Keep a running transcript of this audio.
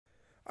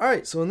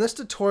Alright, so in this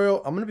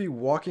tutorial, I'm going to be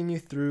walking you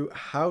through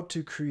how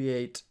to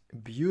create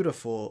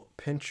beautiful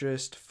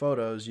Pinterest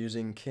photos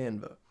using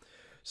Canva.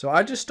 So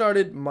I just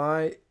started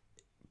my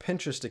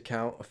Pinterest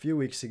account a few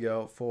weeks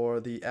ago for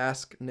the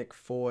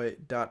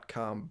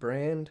asknickfoy.com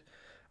brand.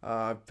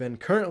 I've been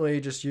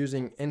currently just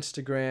using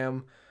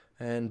Instagram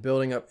and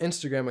building up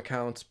Instagram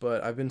accounts,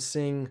 but I've been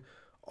seeing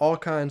all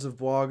kinds of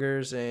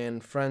bloggers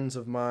and friends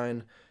of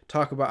mine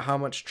talk about how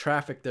much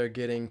traffic they're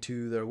getting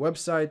to their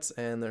websites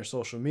and their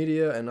social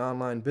media and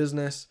online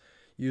business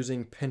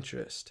using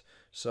Pinterest.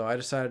 So I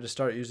decided to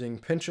start using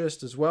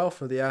Pinterest as well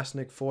for the Ask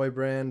Nick Foy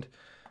brand.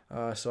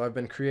 So I've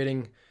been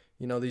creating,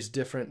 these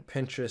different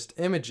Pinterest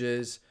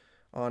images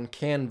on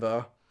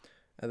Canva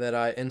that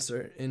I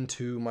insert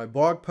into my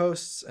blog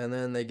posts, and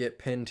then they get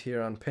pinned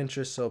here on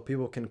Pinterest so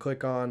people can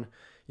click on,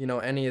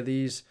 any of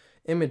these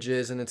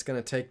images, and it's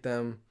going to take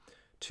them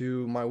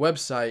to my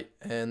website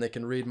and they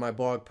can read my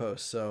blog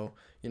posts. So,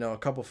 a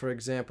couple, for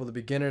example, the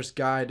beginner's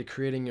guide to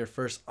creating your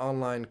first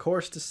online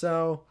course to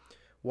sell,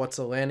 what's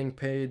a landing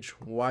page,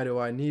 why do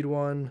I need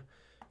one,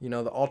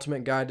 the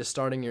ultimate guide to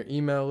starting your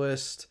email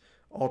list,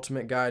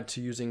 ultimate guide to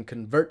using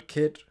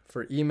ConvertKit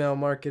for email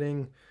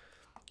marketing.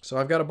 So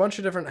I've got a bunch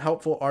of different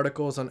helpful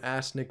articles on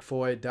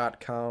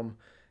asknickfoy.com,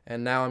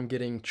 and now I'm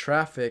getting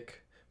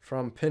traffic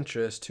from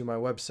Pinterest to my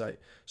website.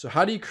 So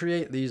how do you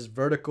create these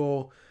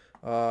vertical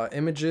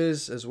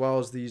images as well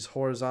as these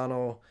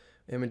horizontal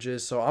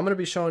images? So I'm going to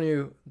be showing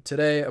you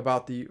today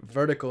about the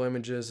vertical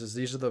images, as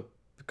these are the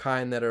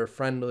kind that are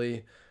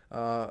friendly.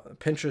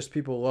 Pinterest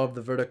people love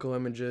the vertical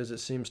images. It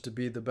seems to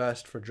be the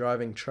best for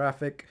driving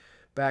traffic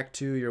back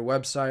to your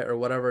website or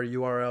whatever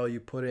URL you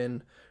put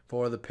in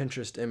for the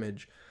Pinterest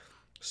image.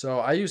 So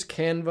I use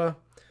Canva,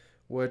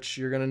 which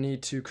you're going to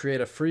need to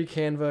create a free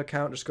Canva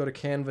account. Just go to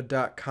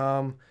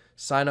canva.com.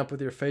 Sign up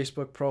with your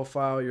Facebook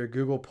profile, your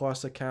Google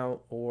Plus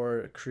account,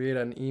 or create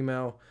an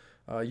email.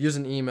 Use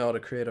an email to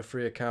create a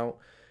free account.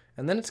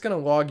 And then it's going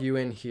to log you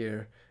in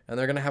here, and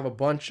they're going to have a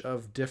bunch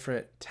of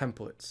different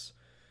templates.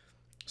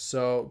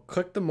 So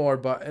click the More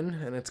button,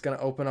 and it's going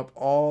to open up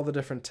all the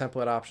different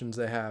template options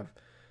they have.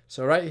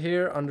 So right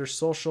here under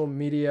social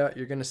media,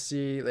 you're going to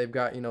see they've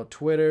got,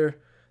 Twitter.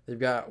 They've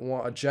got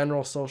a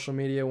general social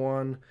media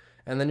one.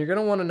 And then you're going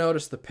to want to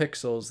notice the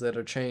pixels that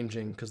are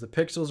changing, because the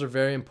pixels are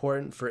very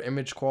important for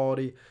image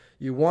quality.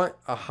 You want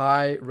a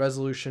high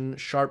resolution,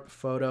 sharp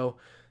photo.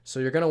 So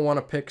you're going to want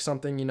to pick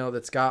something,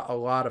 that's got a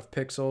lot of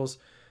pixels.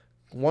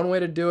 One way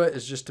to do it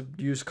is just to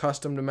use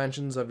custom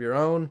dimensions of your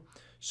own.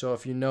 So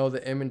if you know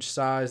the image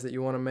size that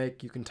you want to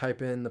make, you can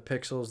type in the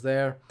pixels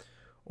there.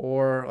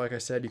 Or like I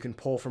said, you can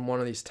pull from one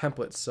of these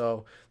templates.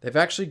 So they've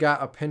actually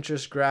got a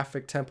Pinterest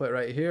graphic template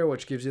right here,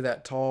 which gives you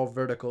that tall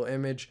vertical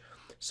image.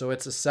 So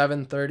it's a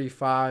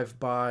 735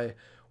 by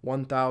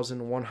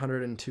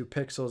 1102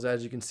 pixels,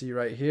 as you can see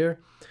right here.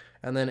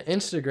 And then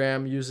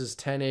Instagram uses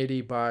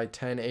 1080 by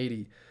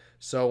 1080.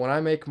 So when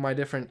I make my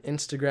different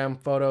Instagram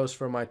photos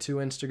for my two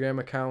Instagram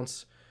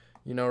accounts,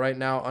 right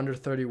now under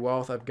 30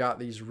 Wealth, I've got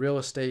these real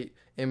estate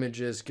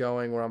images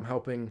going where I'm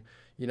helping,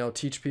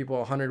 teach people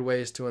 100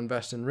 ways to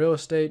invest in real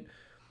estate.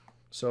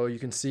 So you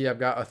can see I've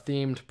got a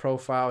themed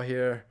profile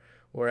here,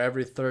 where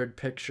every third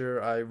picture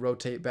I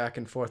rotate back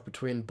and forth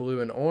between blue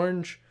and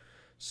orange.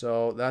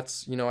 So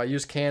that's, I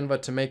use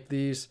Canva to make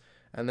these.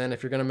 And then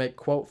if you're going to make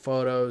quote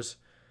photos,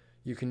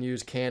 you can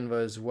use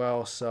Canva as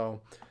well.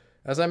 So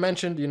as I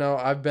mentioned,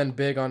 I've been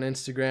big on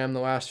Instagram the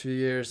last few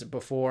years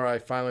before I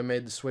finally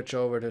made the switch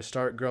over to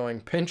start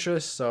growing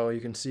Pinterest. So you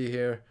can see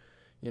here,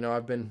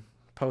 I've been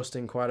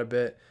posting quite a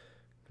bit,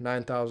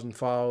 9,000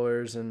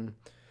 followers, and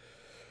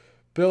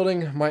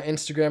building my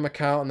Instagram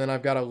account. And then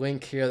I've got a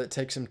link here that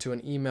takes them to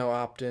an email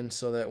opt-in,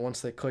 so that once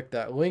they click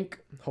that link,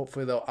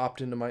 hopefully they'll opt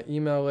into my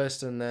email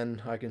list, and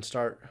then I can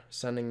start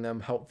sending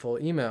them helpful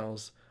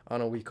emails on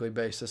a weekly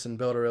basis and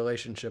build a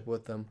relationship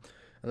with them.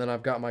 And then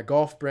I've got my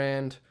golf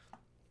brand,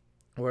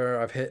 where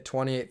I've hit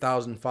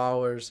 28,000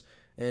 followers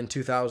in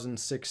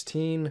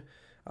 2016.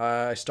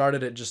 I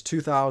started at just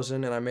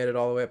 2,000 and I made it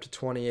all the way up to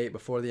 28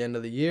 before the end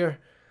of the year.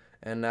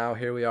 And now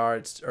here we are.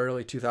 It's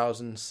early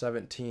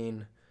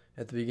 2017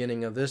 at the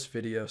beginning of this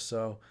video,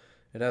 so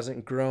it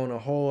hasn't grown a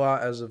whole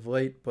lot as of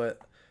late. But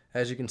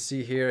as you can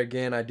see here,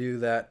 again, I do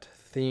that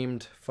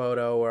themed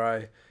photo where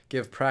I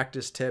give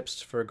practice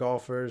tips for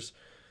golfers.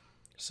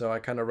 So I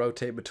kind of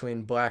rotate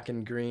between black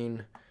and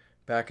green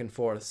back and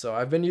forth. So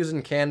I've been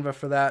using Canva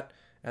for that.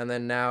 And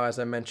then now, as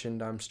I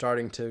mentioned, I'm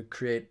starting to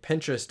create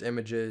Pinterest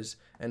images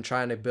and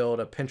trying to build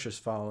a Pinterest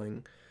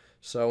following.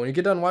 So when you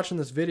get done watching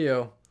this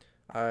video,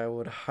 I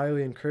would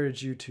highly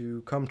encourage you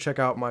to come check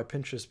out my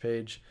Pinterest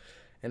page.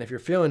 And if you're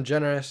feeling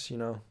generous,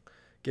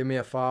 give me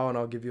a follow and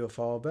I'll give you a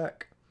follow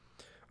back.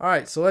 All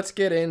right, so let's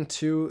get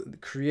into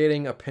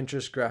creating a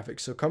Pinterest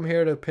graphic. So come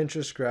here to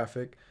Pinterest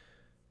graphic,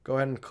 go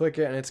ahead and click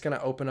it, and it's going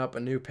to open up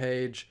a new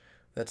page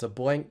that's a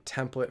blank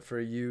template for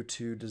you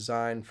to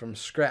design from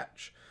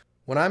scratch.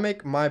 When I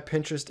make my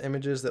Pinterest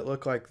images that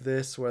look like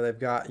this, where they've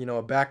got,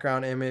 a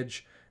background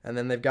image, and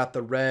then they've got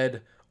the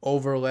red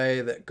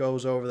overlay that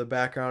goes over the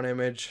background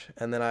image,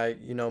 and then I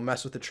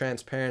mess with the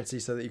transparency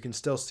so that you can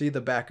still see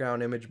the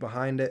background image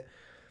behind it.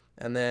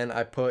 And then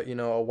I put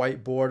a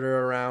white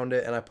border around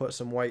it, and I put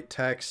some white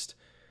text,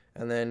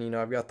 and then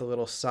I've got the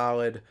little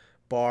solid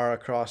bar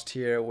across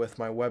here with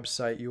my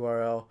website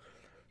URL.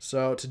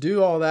 So to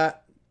do all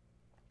that,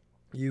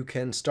 you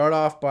can start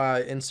off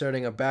by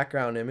inserting a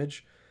background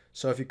image.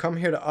 So if you come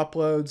here to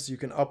uploads, you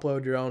can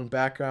upload your own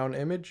background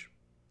image.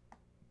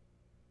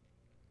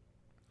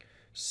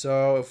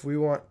 So if we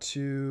want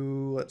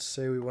to, let's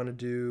say we want to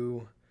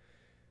do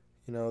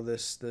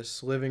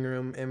this living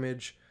room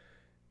image,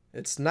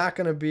 it's not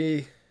going to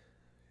be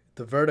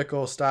the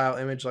vertical style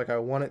image like I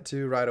want it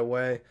to right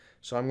away.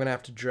 So I'm going to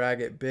have to drag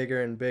it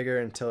bigger and bigger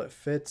until it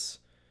fits.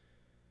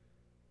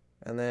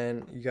 And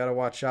then you got to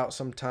watch out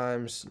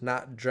sometimes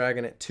not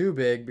dragging it too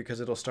big, because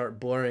it'll start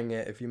blurring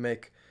it if you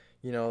make,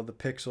 the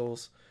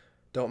pixels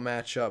don't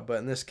match up. But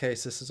in this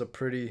case, this is a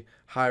pretty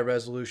high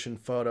resolution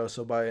photo,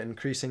 so by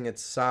increasing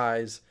its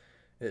size,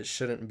 it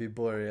shouldn't be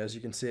blurry. As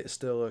you can see, it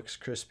still looks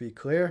crispy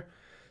clear.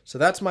 So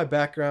that's my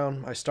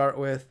background I start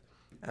with.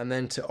 And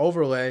then to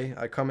overlay,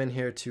 I come in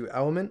here to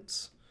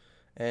elements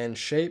and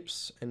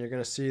shapes, and you're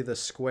going to see the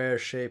square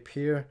shape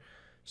here.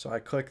 So I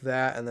click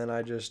that, and then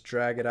I just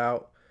drag it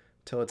out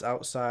till it's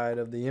outside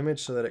of the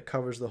image so that it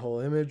covers the whole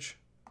image.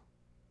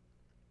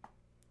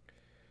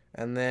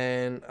 And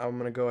then I'm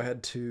going to go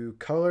ahead to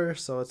color.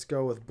 So let's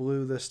go with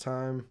blue this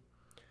time.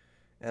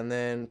 And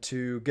then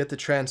to get the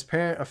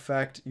transparent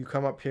effect, you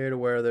come up here to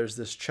where there's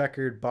this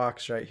checkered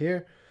box right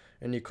here,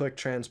 and you click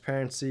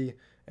transparency,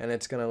 and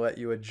it's going to let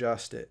you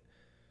adjust it.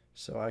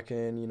 So I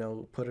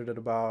can, put it at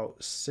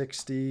about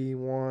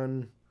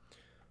 61.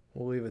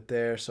 We'll leave it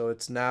there. So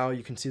it's now,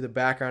 you can see the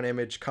background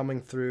image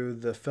coming through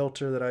the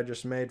filter that I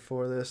just made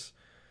for this.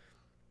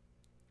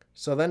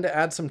 So then to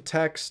add some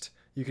text,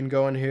 you can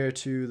go in here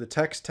to the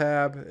text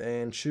tab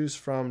and choose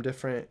from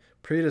different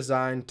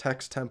pre-designed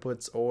text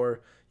templates,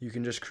 or you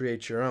can just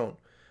create your own.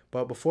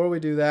 But before we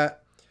do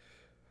that,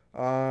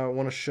 I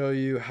want to show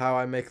you how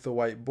I make the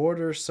white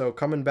border. So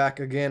coming back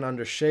again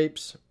under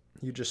shapes,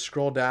 you just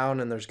scroll down,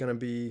 and there's going to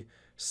be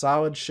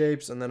solid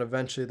shapes, and then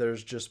eventually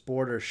there's just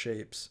border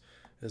shapes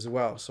as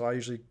well. So I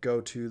usually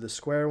go to the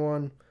square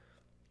one,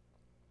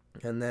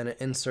 and then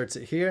it inserts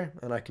it here,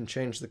 and I can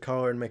change the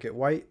color and make it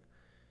white.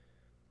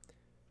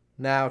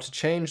 Now to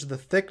change the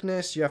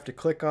thickness, you have to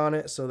click on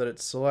it so that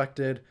it's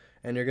selected,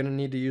 and you're going to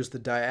need to use the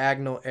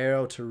diagonal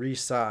arrow to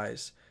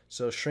resize.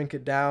 So shrink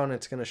it down,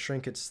 it's going to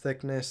shrink its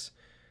thickness.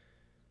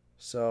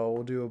 So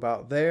we'll do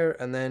about there,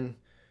 and then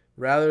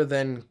rather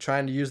than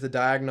trying to use the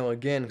diagonal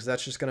again, because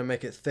that's just going to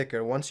make it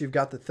thicker, once you've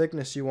got the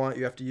thickness you want,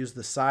 you have to use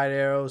the side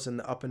arrows and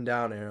the up and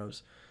down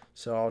arrows.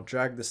 So I'll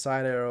drag the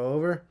side arrow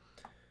over,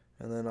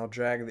 and then I'll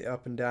drag the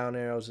up and down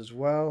arrows as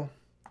well.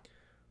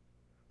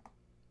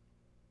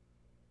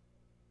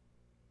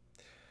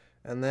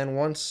 And then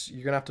once,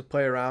 you're going to have to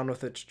play around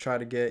with it to try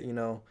to get,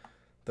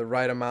 the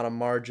right amount of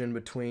margin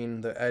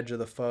between the edge of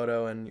the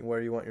photo and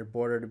where you want your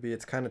border to be.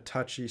 It's kind of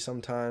touchy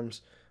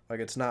sometimes, like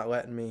it's not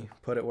letting me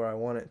put it where I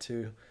want it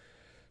to.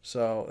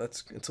 So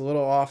it's a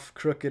little off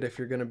crooked if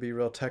you're going to be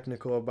real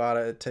technical about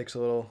it. It takes a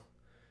little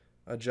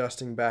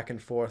adjusting back and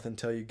forth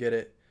until you get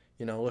it,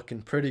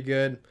 looking pretty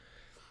good.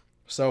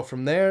 So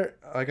from there,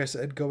 like I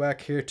said, go back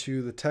here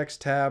to the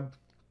text tab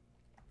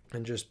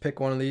and just pick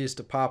one of these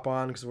to pop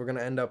on, because we're going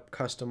to end up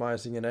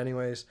customizing it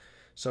anyways.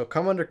 So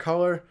come under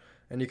color,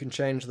 and you can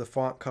change the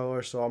font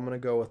color. So I'm going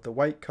to go with the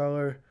white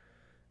color,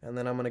 and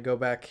then I'm going to go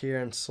back here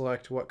and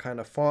select what kind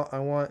of font I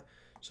want.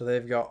 So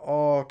they've got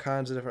all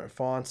kinds of different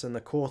fonts, and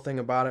the cool thing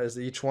about it is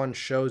that each one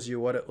shows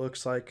you what it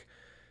looks like.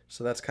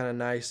 So that's kind of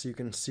nice. You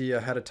can see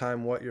ahead of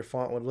time what your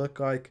font would look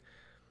like.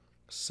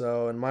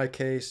 So in my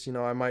case,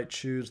 I might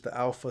choose the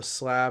Alpha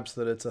Slab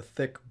so that it's a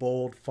thick,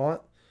 bold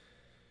font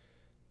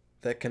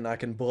that I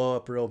can blow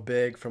up real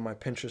big from my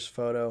Pinterest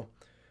photo.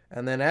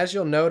 And then as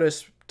you'll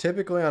notice,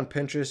 typically on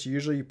Pinterest,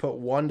 usually you put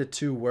 1 to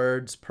 2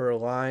 words per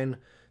line.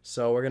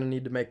 So we're going to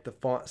need to make the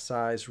font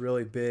size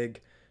really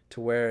big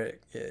to where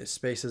it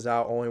spaces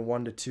out only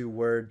 1 to 2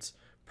 words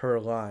per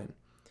line.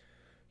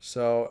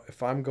 So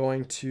if I'm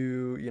going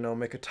to,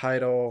 make a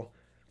title,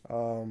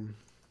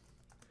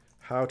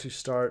 how to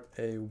start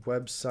a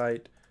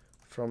website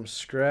from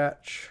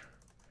scratch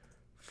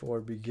for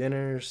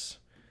beginners,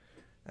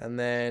 and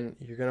then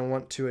you're going to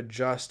want to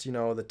adjust,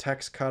 the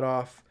text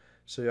cutoff,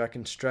 so I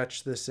can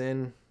stretch this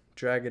in,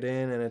 drag it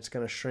in, and it's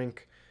going to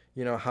shrink,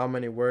 how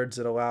many words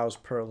it allows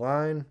per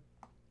line.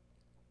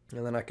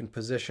 And then I can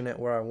position it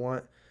where I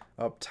want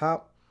up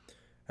top.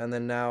 And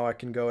then now I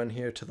can go in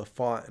here to the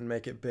font and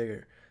make it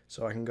bigger.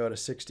 So I can go to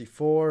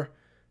 64,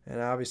 and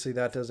obviously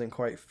that doesn't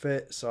quite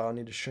fit, so I'll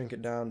need to shrink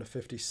it down to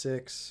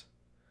 56.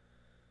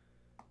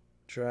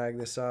 Drag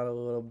this out a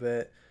little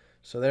bit.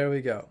 So there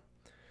we go.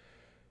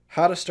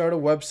 How to start a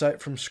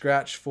website from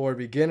scratch for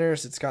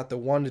beginners. It's got the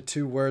 1 to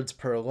 2 words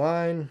per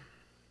line.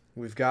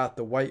 We've got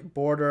the white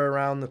border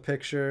around the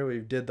picture. We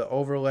did the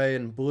overlay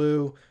in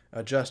blue,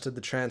 adjusted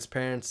the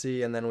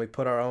transparency, and then we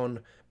put our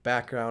own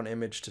background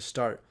image to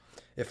start.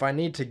 if I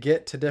need to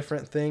get to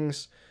different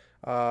things,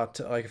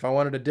 like if I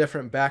wanted a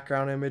different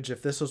background image,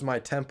 if this was my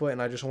template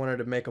and I just wanted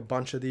to make a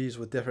bunch of these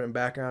with different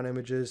background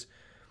images,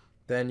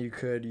 then you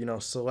could,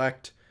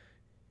 select,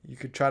 you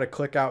could try to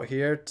click out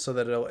here so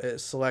that it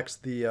selects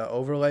the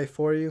overlay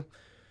for you.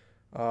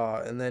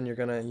 And then you're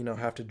gonna,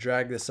 have to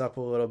drag this up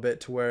a little bit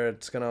to where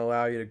it's gonna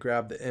allow you to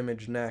grab the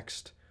image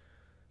next.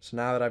 So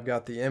now that I've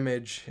got the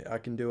image, I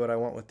can do what I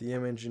want with the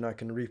image. I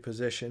can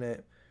reposition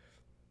it,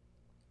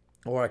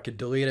 or I could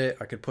delete it.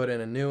 I could put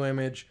in a new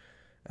image,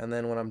 and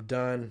then when I'm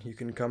done, you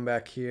can come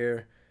back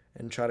here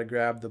and try to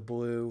grab the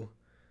blue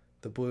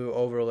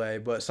overlay.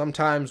 But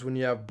sometimes when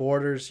you have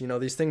borders,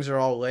 these things are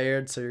all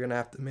layered, so you're gonna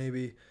have to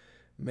maybe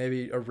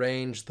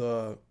arrange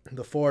the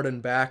forward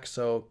and back.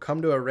 So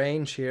come to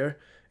arrange here,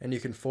 and you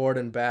can forward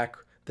and back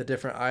the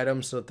different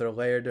items so that they're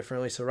layered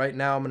differently. So right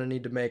now I'm gonna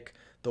need to make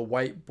the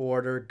white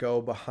border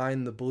go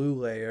behind the blue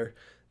layer.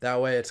 That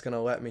way it's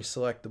gonna let me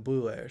select the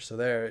blue layer. So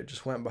there, it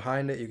just went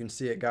behind it. You can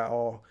see it got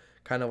all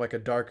kind of like a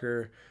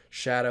darker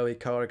shadowy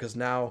color, because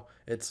now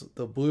it's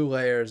the blue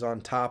layers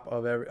on top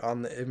of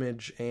on the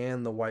image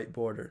and the white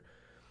border.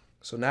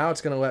 So now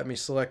it's going to let me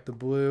select the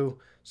blue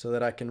so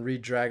that I can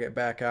re-drag it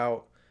back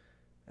out,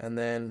 and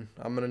then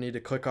I'm going to need to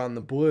click on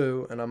the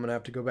blue, and I'm going to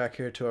have to go back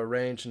here to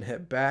arrange and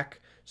hit back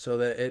so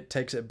that it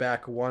takes it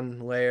back one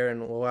layer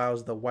and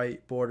allows the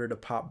white border to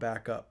pop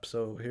back up.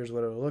 So here's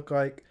what it'll look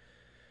like.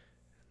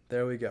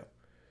 There we go.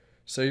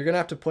 So you're going to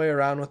have to play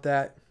around with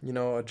that,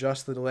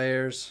 adjust the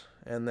layers,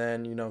 and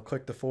then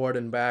click the forward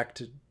and back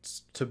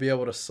to be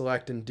able to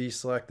select and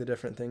deselect the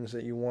different things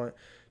that you want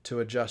to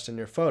adjust in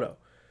your photo.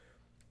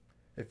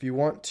 If you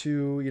want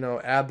to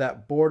add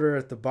that border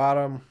at the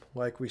bottom,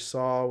 like we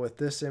saw with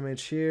this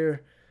image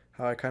here,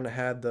 how I kind of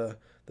had the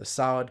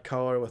solid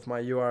color with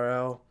my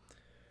URL,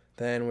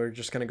 then we're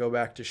just going to go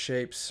back to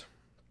shapes,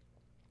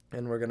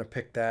 and we're going to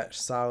pick that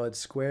solid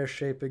square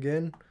shape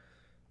again,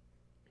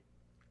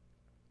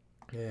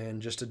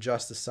 and just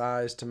adjust the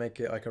size to make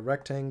it like a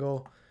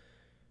rectangle,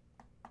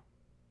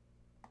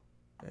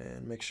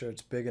 and make sure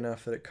it's big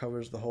enough that it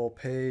covers the whole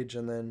page,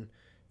 and then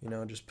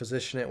just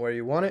position it where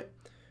you want it,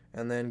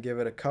 and then give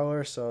it a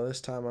color. So this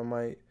time I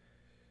might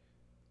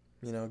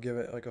give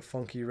it like a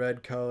funky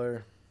red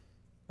color,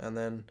 and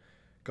then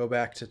go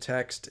back to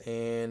text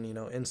and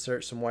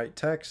insert some white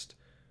text.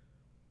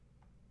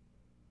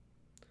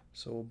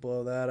 So we'll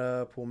blow that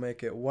up, we'll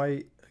make it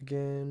white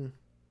again,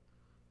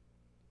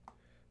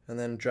 and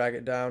then drag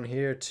it down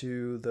here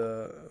to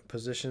the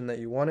position that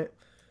you want it.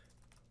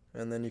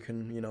 And then you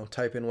can,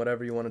 type in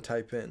whatever you want to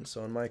type in.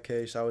 So in my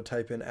case, I would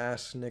type in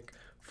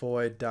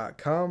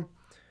asknickfoy.com,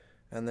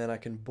 and then I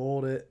can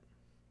bold it,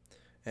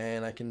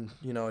 and I can,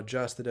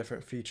 adjust the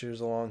different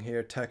features along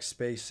here: text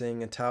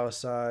spacing,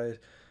 italicize,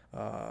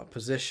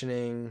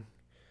 positioning.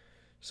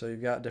 So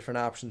you've got different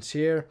options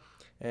here.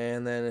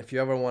 And then if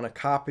you ever want to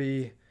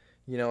copy,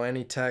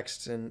 any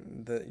text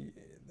and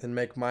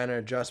make minor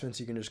adjustments,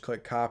 you can just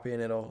click copy,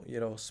 and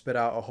it'll spit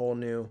out a whole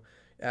new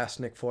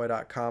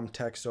asknickfoy.com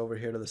text over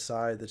here to the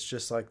side that's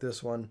just like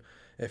this one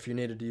if you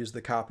needed to use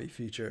the copy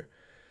feature.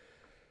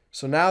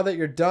 So now that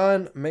you're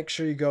done, make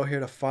sure you go here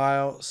to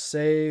File,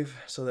 Save,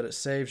 so that it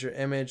saves your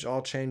image.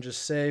 All changes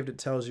saved, it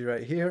tells you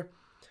right here.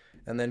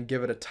 And then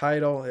give it a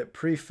title. It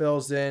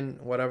pre-fills in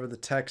whatever the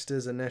text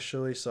is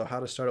initially. So how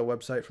to start a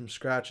website from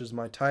scratch is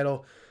my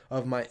title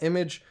of my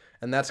image,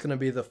 and that's going to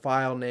be the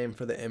file name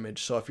for the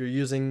image. So if you're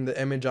using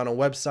the image on a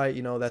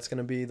website, that's going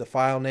to be the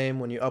file name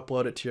when you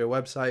upload it to your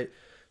website.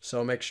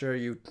 So make sure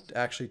you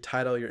actually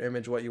title your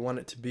image what you want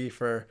it to be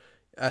for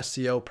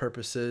SEO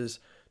purposes,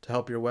 to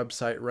help your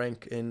website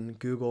rank in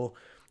Google.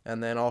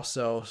 And then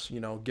also,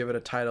 give it a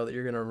title that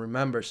you're going to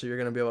remember, so you're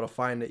going to be able to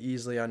find it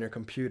easily on your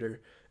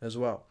computer as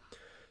well.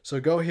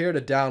 So go here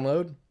to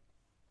download,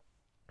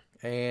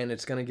 and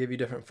it's going to give you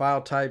different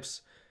file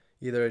types,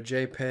 either a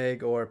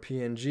JPEG or a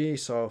PNG.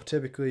 So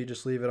typically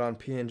just leave it on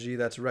PNG,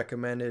 that's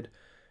recommended,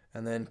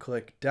 and then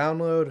click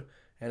download,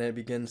 and it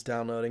begins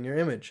downloading your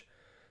image.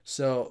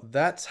 So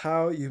that's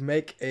how you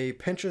make a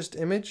Pinterest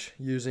image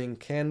using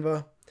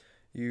Canva.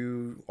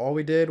 All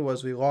we did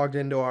was we logged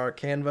into our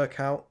Canva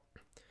account,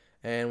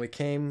 and we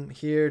came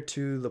here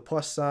to the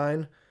plus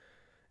sign,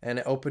 and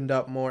it opened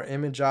up more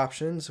image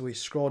options. We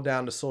scrolled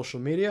down to social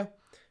media.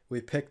 We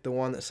picked the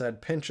one that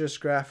said Pinterest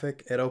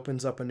graphic. It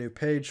opens up a new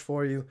page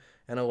for you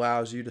and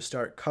allows you to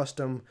start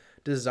custom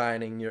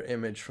designing your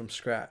image from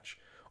scratch.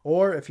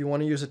 Or if you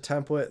want to use a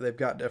template, they've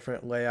got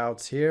different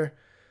layouts here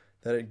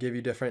that give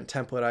you different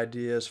template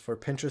ideas for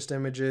Pinterest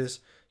images.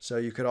 So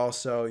you could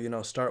also,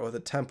 start with a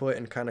template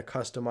and kind of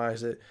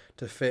customize it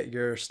to fit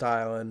your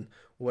style and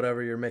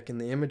whatever you're making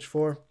the image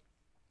for.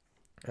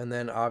 And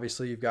then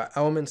obviously you've got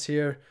elements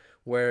here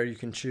where you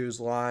can choose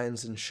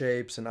lines and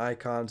shapes and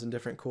icons and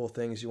different cool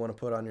things you want to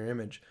put on your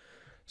image.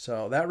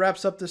 So that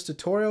wraps up this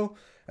tutorial.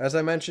 As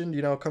I mentioned,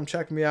 come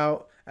check me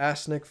out,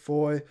 Ask Nick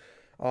Foy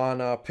on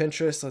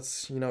Pinterest.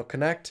 Let's,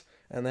 connect.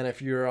 And then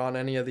if you're on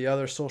any of the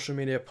other social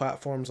media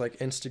platforms like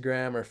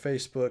Instagram or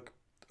Facebook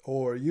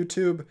or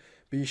YouTube,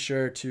 be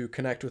sure to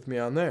connect with me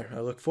on there.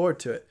 I look forward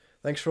to it.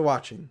 Thanks for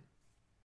watching.